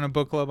 so we're doing a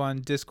book club on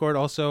Discord.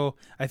 Also,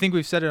 I think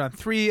we've set it on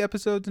 3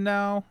 episodes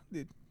now.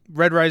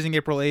 Red Rising,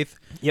 April 8th.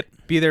 Yep.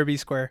 Be there, be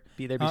square.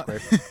 Be there, be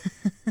square.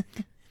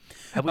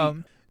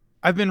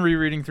 I've been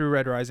rereading through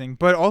Red Rising,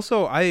 but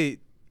also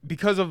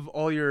because of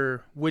all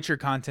your Witcher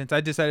content,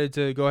 I decided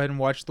to go ahead and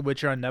watch The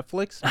Witcher on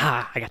Netflix.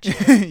 I got you.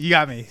 You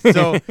got me.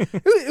 So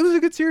it was a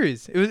good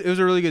series. It was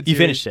a really good series.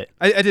 You finished it.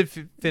 I did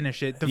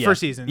finish it. The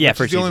first season. Yeah,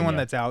 first season. The only one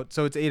that's out.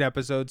 So it's 8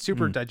 episodes.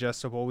 Super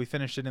digestible. We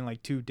finished it in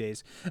like 2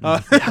 days.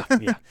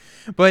 Yeah.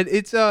 But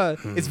it's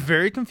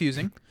very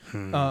confusing.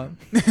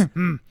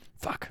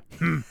 Fuck.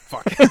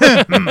 Fuck.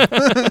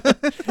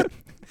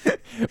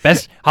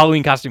 Best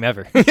Halloween costume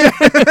ever.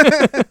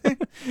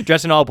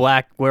 Dress in all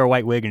black, wear a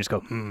white wig, and just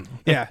go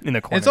yeah in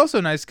the corner. And it's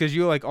also nice because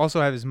you like also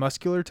have his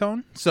muscular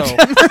tone. So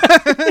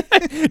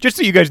just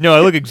so you guys know,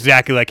 I look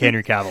exactly like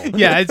Henry Cavill.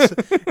 Yeah,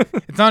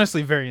 it's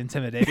honestly very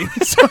intimidating.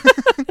 So.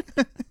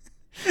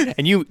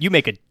 And you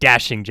make a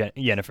dashing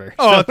Yennefer.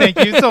 Oh,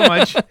 thank you so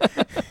much.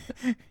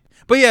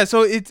 But yeah,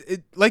 so it's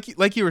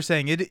like you were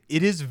saying, it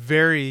is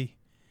very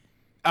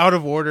out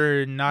of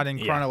order, not in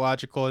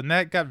chronological, and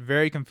that got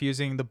very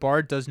confusing. The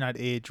bard does not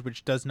age,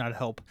 which does not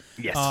help.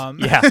 Yes.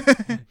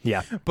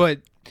 Yeah.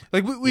 But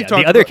like we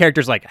talked, the other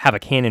characters like have a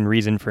canon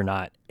reason for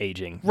not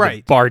aging.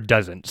 Right. The bard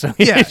doesn't, so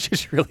it's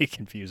just really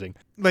confusing.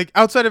 Like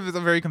outside of it,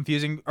 very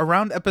confusing.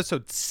 Around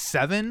episode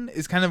 7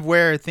 is kind of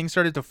where things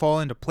started to fall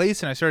into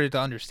place, and I started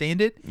to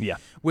understand it. Yeah.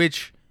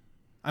 Which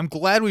I'm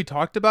glad we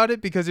talked about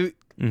it because it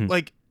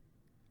like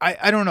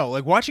I don't know,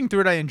 like watching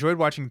through it, I enjoyed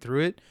watching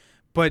through it.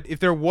 But if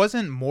there was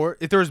more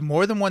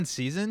than one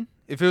season,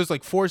 if it was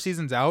like 4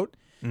 seasons out,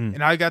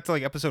 and I got to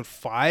like episode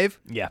 5,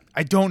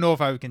 I don't know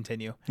if I would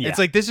continue. Yeah. It's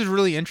like, this is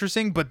really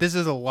interesting, but this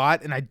is a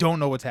lot, and I don't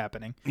know what's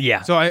happening.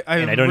 Yeah. So I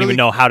don't really even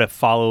know how to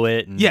follow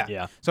it. And,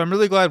 So I'm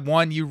really glad,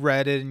 one, you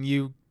read it and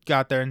you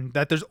got there, and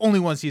that there's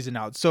only 1 season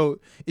out. So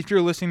if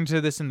you're listening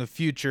to this in the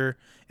future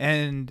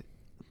and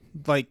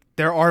like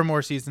there are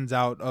more seasons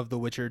out of The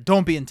Witcher,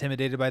 don't be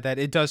intimidated by that.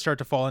 It does start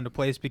to fall into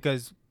place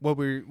because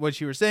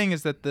what you were saying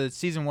is that the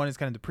season 1 is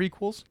kind of the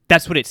prequels.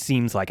 That's what it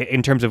seems like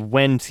in terms of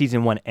when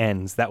season 1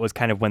 ends. That was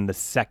kind of when the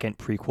second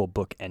prequel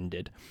book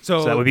ended.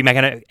 So that would be my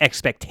kind of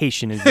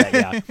expectation is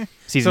that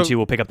season 2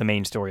 will pick up the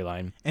main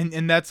storyline.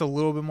 And that's a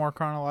little bit more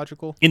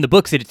chronological. In the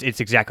books, it's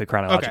exactly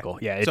chronological.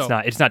 Okay.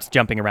 Yeah, it's not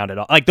jumping around at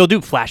all. Like they'll do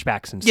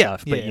flashbacks and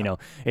stuff, but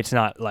it's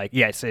not like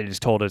it is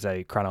told as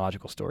a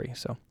chronological story.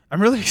 So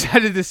I'm really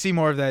excited to see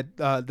more of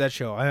that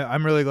show.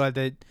 I'm really glad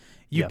that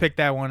you picked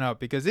that one up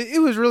because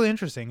it was really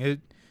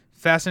interesting.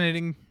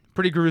 Fascinating,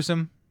 pretty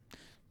gruesome,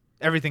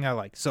 everything I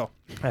like. So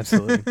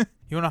absolutely.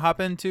 You want to hop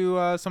into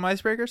some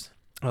icebreakers?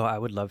 Oh, I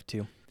would love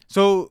to.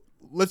 So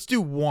let's do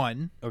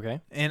one.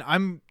 Okay. And I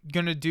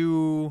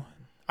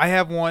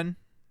have one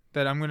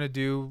that I'm going to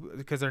do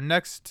because our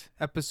next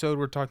episode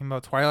we're talking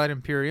about Twilight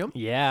Imperium.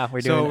 Yeah,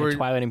 we're doing a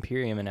Twilight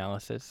Imperium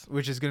analysis.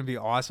 Which is going to be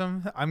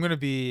awesome.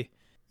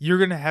 You're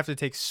going to have to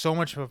take so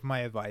much of my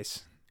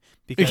advice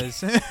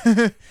because I'm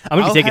going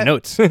to be taking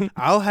notes.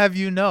 I'll have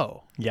you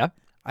know. Yeah.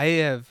 I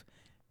have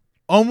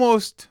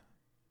not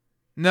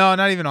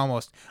even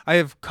almost. I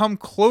have come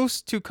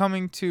close to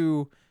coming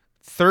to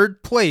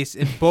 3rd place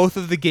in both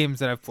of the games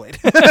that I've played.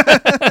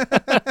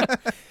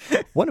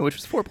 One of which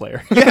was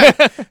 4-player. Yeah.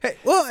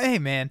 Hey,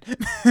 man.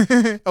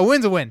 A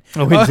win's a win.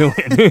 A win's a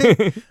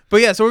win.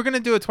 But yeah, so we're going to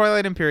do a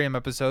Twilight Imperium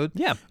episode.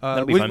 Yeah,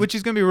 that'll be fun. Which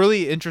is going to be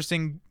really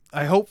interesting,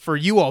 I hope, for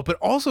you all, but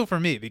also for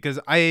me, because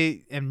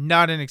I am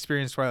not an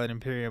experienced Twilight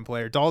Imperium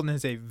player. Dalton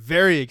is a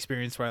very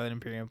experienced Twilight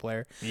Imperium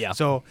player. Yeah.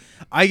 So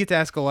I get to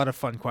ask a lot of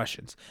fun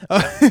questions.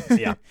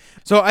 Yeah.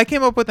 So I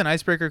came up with an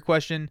icebreaker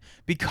question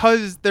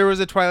because there was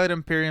a Twilight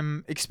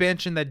Imperium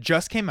expansion that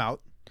just came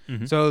out.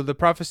 Mm-hmm. So the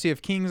Prophecy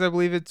of Kings, I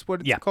believe it's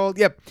what it's called.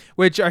 Yep.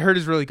 Which I heard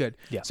is really good.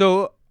 Yeah.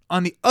 So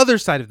on the other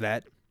side of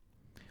that,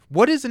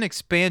 what is an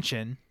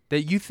expansion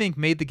that you think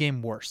made the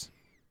game worse?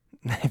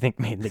 I think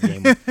made the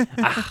game.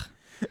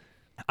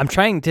 I'm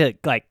trying to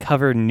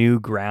cover new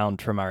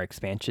ground from our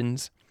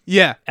expansions.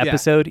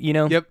 Episode.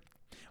 Yep.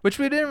 Which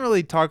we didn't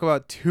really talk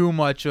about too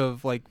much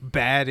of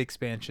bad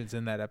expansions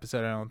in that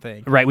episode, I don't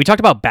think. Right. We talked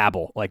about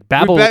Babel.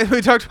 Babel.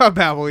 We talked about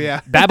Babel, yeah.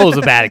 Babel is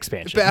a bad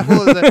expansion.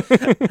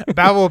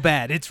 Babel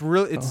bad. It's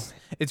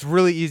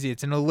really easy.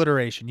 It's an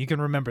alliteration. You can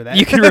remember that.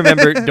 You can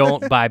remember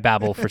don't buy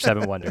Babel for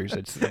 7 Wonders.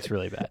 It's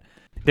really bad.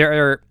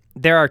 There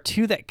are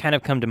 2 that kind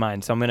of come to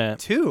mind, so I'm gonna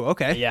 2,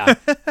 okay. Yeah.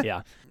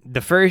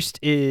 The first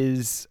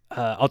is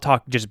I'll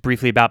talk just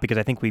briefly about because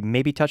I think we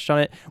maybe touched on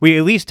it. We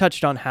at least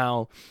touched on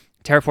how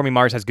Terraforming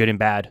Mars has good and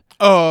bad.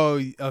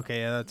 Oh, okay,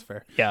 yeah, that's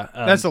fair. Yeah,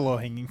 that's a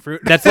low-hanging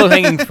fruit. That's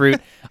low-hanging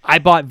fruit. I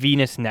bought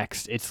Venus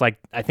next. It's like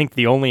I think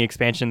the only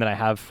expansion that I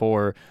have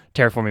for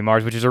Terraforming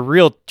Mars, which is a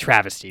real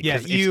travesty. Yeah,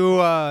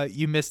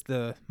 you missed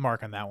the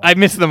mark on that one. I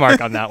missed the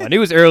mark on that one. It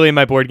was early in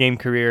my board game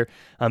career.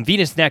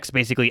 Venus Next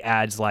basically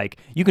adds like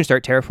you can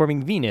start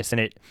terraforming Venus, and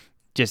it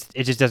just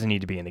doesn't need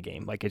to be in the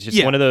game. Like it's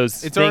just one of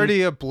those. It's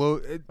already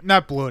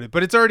not bloated,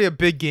 but it's already a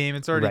big game.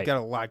 It's already Right. got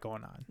a lot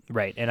going on.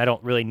 Right, and I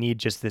don't really need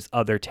just this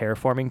other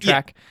terraforming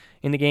track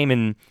in the game,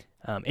 and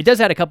it does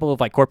add a couple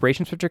of like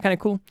corporations, which are kind of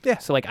cool. Yeah.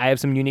 So like I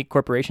have some unique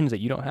corporations that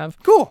you don't have.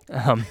 Cool.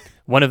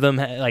 One of them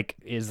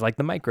is like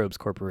the Microbes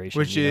Corporation,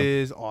 Which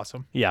is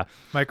awesome. Yeah.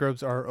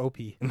 Microbes are OP.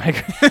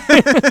 Okay.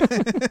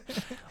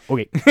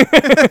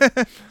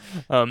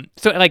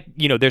 So like,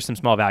 there's some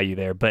small value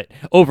there, but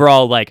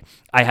overall, like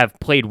I have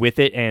played with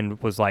it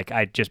and was like,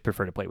 I just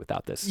prefer to play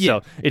without this. Yeah.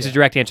 So it's a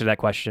direct answer to that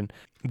question.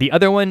 The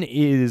other one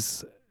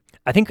is,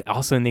 I think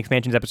also in the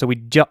expansions episode,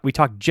 we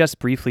talked just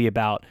briefly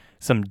about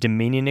some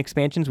Dominion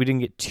expansions. We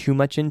didn't get too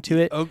much into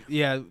it. Oh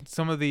yeah,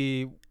 some of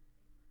the.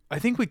 I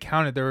think we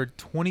counted. There were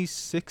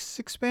 26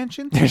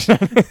 expansions. There's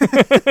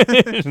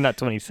not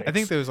 26. I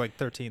think there was like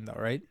 13 though,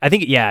 right? I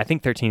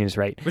think 13 is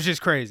right. Which is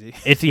crazy.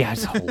 It's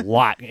a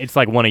lot. It's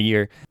like one a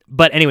year.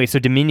 But anyway, so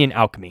Dominion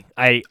Alchemy.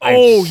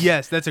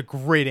 Yes, that's a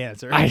great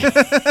answer. I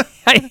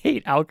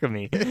hate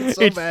Alchemy. It's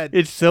so bad.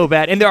 It's so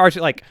bad. And there are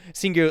like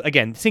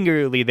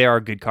singularly there are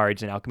good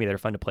cards in Alchemy that are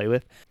fun to play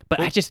with. But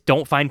I just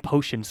don't find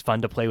potions fun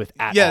to play with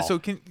at all. Yeah, so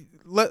can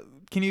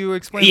you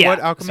explain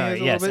what Alchemy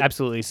is a little bit?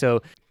 Absolutely.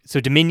 So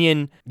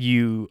Dominion,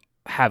 you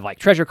have like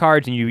treasure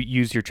cards, and you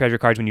use your treasure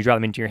cards when you draw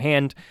them into your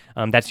hand.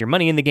 That's your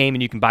money in the game,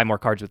 and you can buy more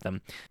cards with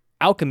them.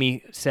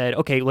 Alchemy said,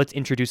 okay, let's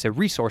introduce a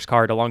resource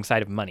card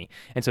alongside of money.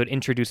 And so it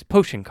introduced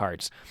potion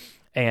cards.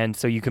 And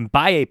so you can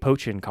buy a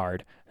potion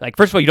card. Like,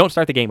 first of all, you don't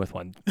start the game with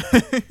one.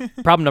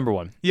 Problem number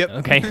one. Yep.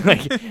 Okay.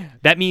 Like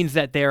that means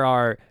that there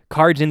are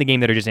cards in the game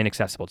that are just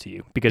inaccessible to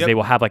you because they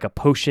will have like a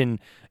potion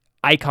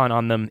icon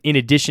on them in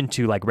addition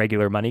to like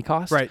regular money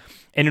cost. Right.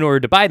 And in order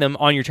to buy them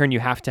on your turn, you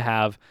have to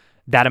have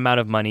that amount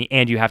of money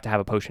and you have to have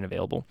a potion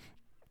available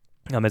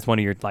as one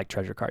of your like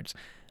treasure cards.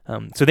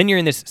 So then you're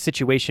in this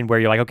situation where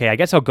you're like, okay, I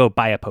guess I'll go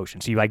buy a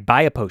potion. So you like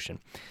buy a potion.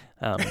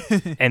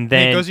 And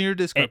then it goes in your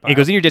discard pile. It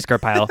goes in your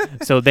discard pile.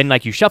 So then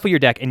like you shuffle your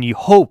deck and you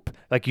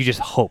just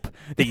hope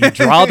that you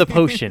draw the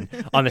potion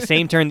on the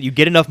same turn that you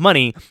get enough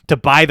money to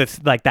buy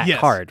that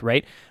card,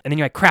 right? And then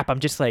you're like, crap, I'm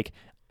just like,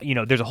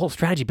 there's a whole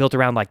strategy built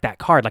around like that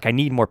card. Like I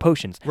need more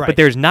potions, right. But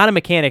there's not a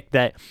mechanic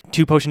that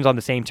 2 potions on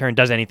the same turn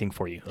does anything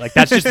for you. Like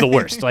that's just the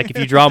worst. Like if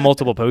you draw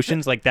multiple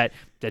potions, like that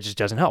just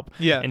doesn't help.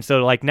 Yeah. And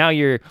so like now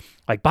you're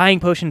like buying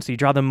potions, so you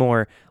draw them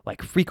more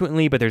like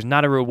frequently, but there's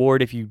not a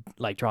reward if you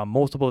like draw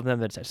multiple of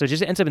them. So it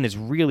just ends up in this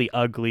really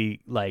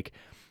ugly like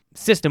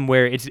system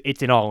where it's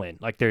an all in.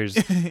 Like there's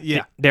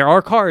there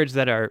are cards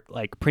that are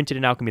like printed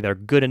in Alchemy that are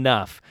good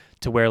enough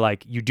to where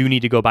like you do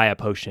need to go buy a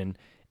potion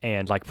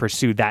and like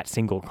pursue that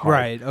single card.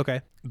 Right,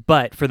 okay.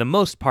 But for the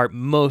most part,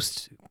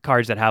 most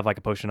cards that have like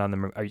a potion on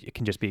them it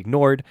can just be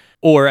ignored.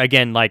 Or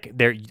again, like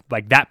they're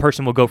like that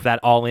person will go for that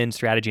all-in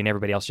strategy and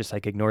everybody else just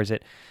like ignores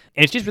it.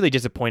 And it's just really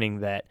disappointing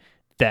that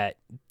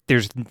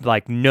there's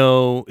like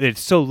it's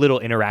so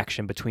little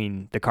interaction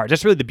between the cards.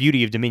 That's really the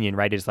beauty of Dominion,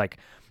 right? Is like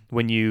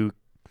when you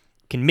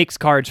can mix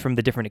cards from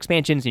the different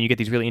expansions and you get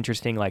these really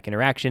interesting like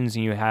interactions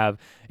and you have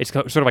it's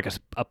sort of like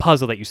a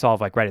puzzle that you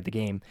solve like right at the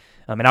game.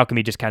 And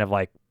Alchemy just kind of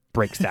like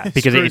breaks that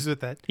because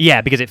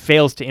because it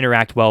fails to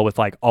interact well with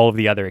like all of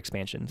the other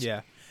expansions.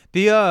 Yeah.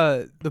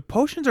 The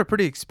potions are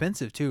pretty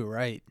expensive too,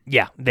 right?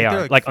 Yeah, they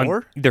are. Like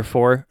 4? They're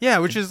 4. Yeah,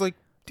 which is like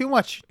too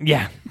much.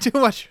 Yeah. Too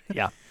much.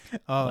 Yeah.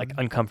 Like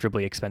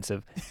uncomfortably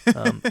expensive.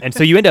 And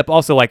so you end up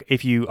also like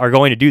if you are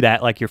going to do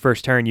that, like your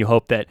first turn, you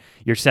hope that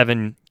your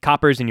 7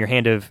 coppers in your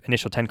hand of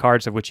initial 10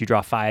 cards of which you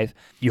draw 5,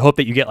 you hope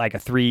that you get like a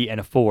 3 and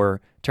a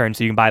 4 turn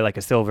so you can buy like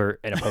a silver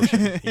and a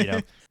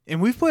potion, And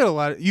we've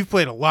played you've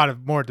played a lot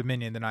of more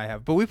Dominion than I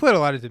have, but we played a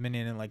lot of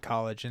Dominion in like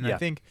college. And I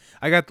think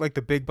I got like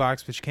the big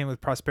box, which came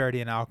with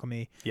Prosperity and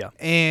Alchemy. Yeah.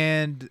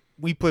 And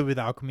we played with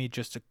Alchemy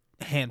just a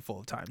handful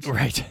of times.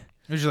 Right. It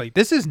was just like,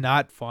 this is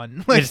not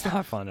fun. Like, it's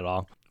not fun at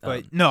all.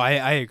 But no,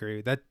 I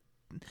agree. That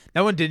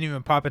one didn't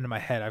even pop into my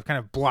head. I've kind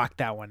of blocked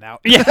that one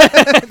out. Yeah.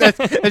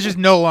 that's just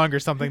no longer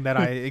something that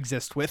I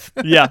exist with.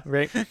 Yeah,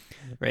 right.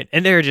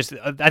 And they're just,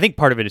 I think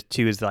part of it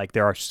too is like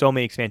there are so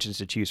many expansions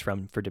to choose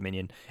from for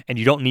Dominion, and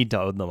you don't need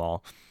to own them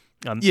all.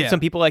 Some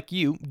people like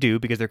you do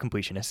because they're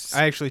completionists.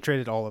 I actually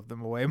traded all of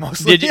them away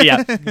mostly. Did you?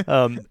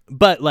 Yeah.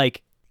 But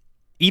like,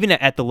 even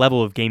at the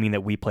level of gaming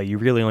that we play, you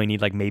really only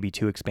need like maybe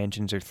 2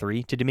 expansions or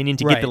 3 to Dominion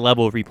to get the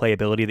level of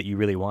replayability that you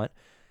really want.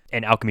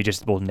 And Alchemy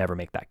just will never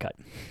make that cut.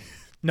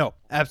 No,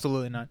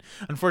 absolutely not.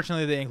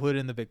 Unfortunately, they include it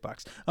in the big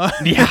box,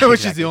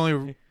 which is the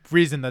only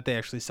reason that they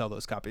actually sell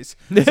those copies.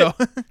 So,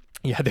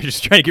 yeah, they're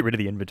just trying to get rid of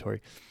the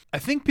inventory. I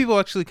think people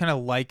actually kind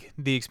of like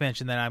the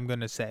expansion that I'm going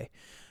to say.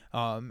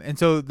 And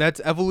so that's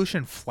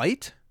Evolution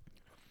Flight.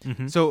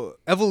 So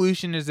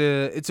Evolution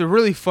it's a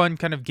really fun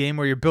kind of game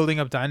where you're building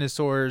up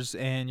dinosaurs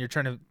and you're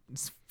trying to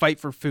fight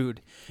for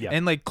food. Yeah.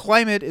 And like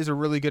Climate is a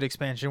really good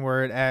expansion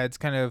where it adds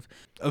kind of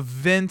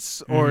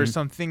events or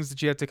some things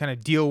that you have to kind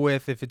of deal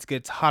with if it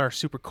gets hot or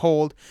super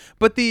cold.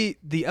 But the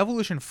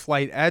Evolution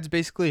Flight adds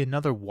basically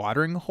another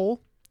watering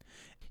hole.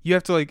 You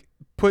have to like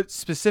put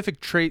specific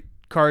trait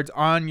cards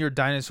on your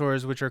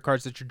dinosaurs, which are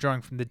cards that you're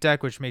drawing from the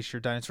deck, which makes your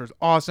dinosaurs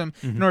awesome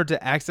in order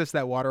to access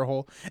that water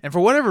hole. And for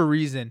whatever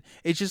reason,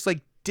 it just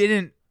like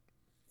didn't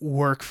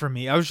work for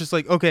me. I was just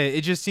like, okay,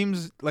 it just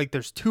seems like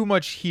there's too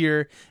much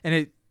here, and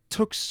it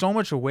took so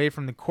much away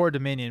from the core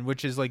Dominion,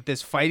 which is like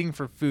this fighting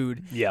for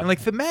food. Yeah. And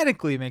like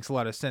thematically it makes a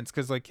lot of sense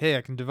because like, hey,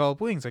 I can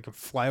develop wings. I can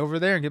fly over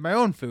there and get my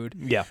own food.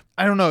 Yeah.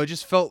 I don't know. It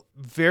just felt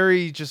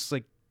very just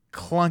like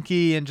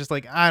clunky and just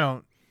like, I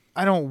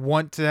don't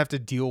want to have to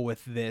deal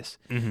with this,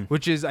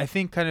 which is, I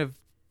think, kind of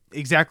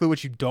exactly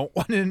what you don't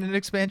want in an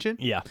expansion.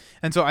 Yeah.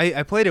 And so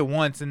I played it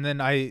once, and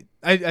then I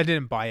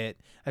didn't buy it.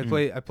 I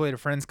played a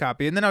friend's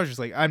copy, and then I was just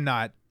like, I'm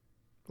not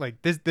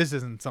like this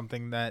isn't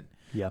something that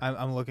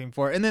I'm looking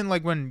for. And then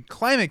like when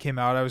Climate came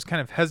out, I was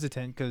kind of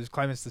hesitant because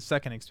Climate's the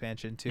second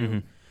expansion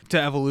to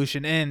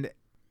Evolution, and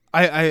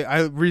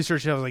I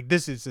researched it. I was like,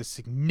 this is a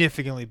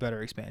significantly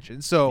better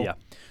expansion. So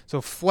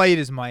Flight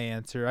is my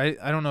answer.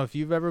 I don't know if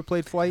you've ever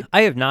played Flight.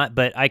 I have not,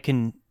 but I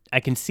can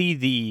see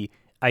the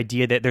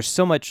idea that there's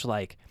so much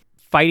like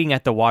fighting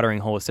at the watering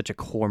hole is such a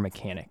core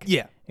mechanic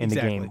in the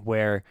game,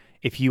 where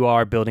if you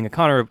are building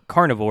a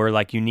carnivore,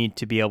 like you need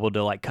to be able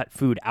to like cut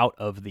food out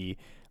of the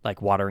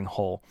like watering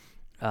hole.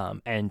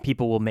 And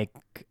people will make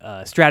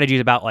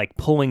strategies about like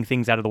pulling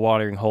things out of the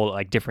watering hole at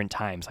like different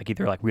times, like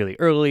either like really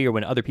early or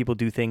when other people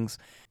do things.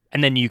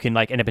 And then you can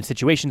like end up in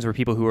situations where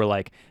people who are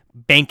like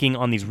banking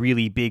on these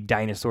really big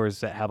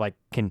dinosaurs that have like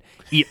can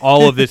eat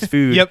all of this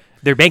food.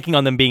 They're banking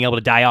on them being able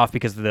to die off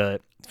because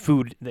the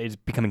food is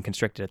becoming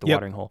constricted at the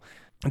watering hole.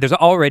 There's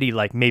already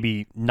like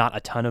maybe not a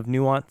ton of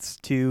nuance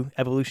to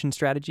Evolution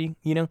strategy,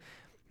 you know?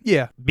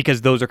 Yeah.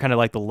 Because those are kind of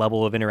like the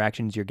level of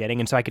interactions you're getting.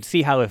 And so I could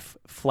see how if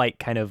Flight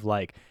kind of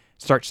like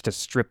starts to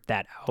strip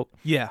that out.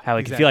 Yeah. How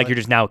like you feel like you're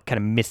just now kind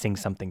of missing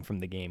something from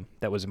the game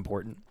that was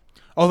important.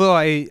 Although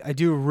I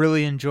do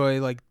really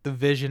enjoy like the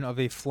vision of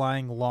a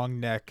flying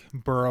long neck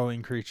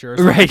burrowing creature.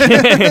 Right.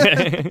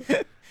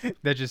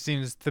 That just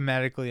seems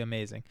thematically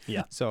amazing.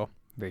 Yeah. So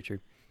very true.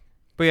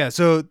 But yeah,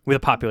 so with a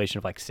population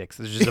of like 6,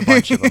 there's just a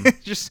bunch of them.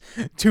 Just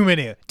too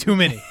many.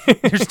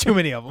 There's too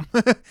many of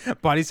them.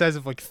 Body size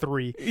of like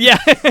 3. Yeah.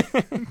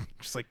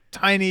 Just like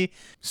tiny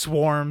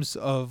swarms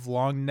of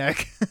long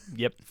neck.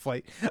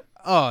 Flight.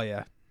 Oh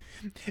yeah.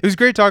 It was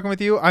great talking with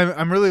you.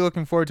 I'm really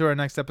looking forward to our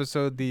next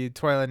episode, the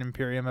Twilight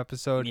Imperium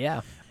episode.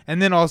 Yeah.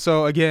 And then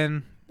also,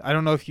 again, I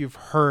don't know if you've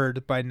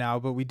heard by now,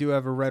 but we do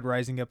have a Red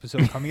Rising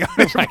episode coming out.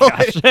 Oh my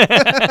gosh.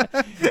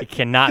 It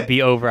cannot be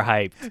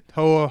overhyped.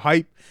 Oh,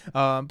 hype.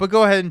 But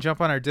go ahead and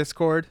jump on our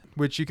Discord,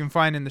 which you can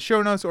find in the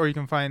show notes, or you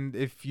can find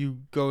if you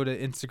go to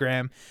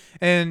Instagram.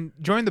 And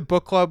join the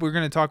book club. We're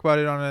going to talk about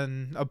it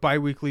on a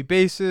bi-weekly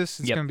basis.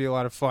 It's going to be a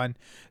lot of fun.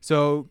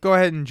 So go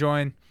ahead and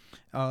join.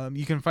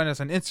 You can find us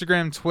on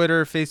Instagram,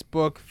 Twitter,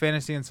 Facebook,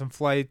 Fantasy and Some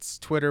Flights.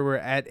 Twitter, we're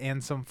at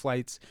And Some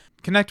Flights.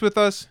 Connect with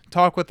us,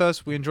 talk with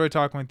us. We enjoy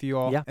talking with you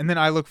all. Yeah. And then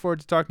I look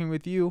forward to talking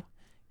with you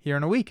here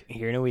in a week.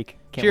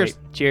 Can't Cheers.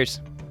 wait.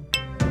 Cheers.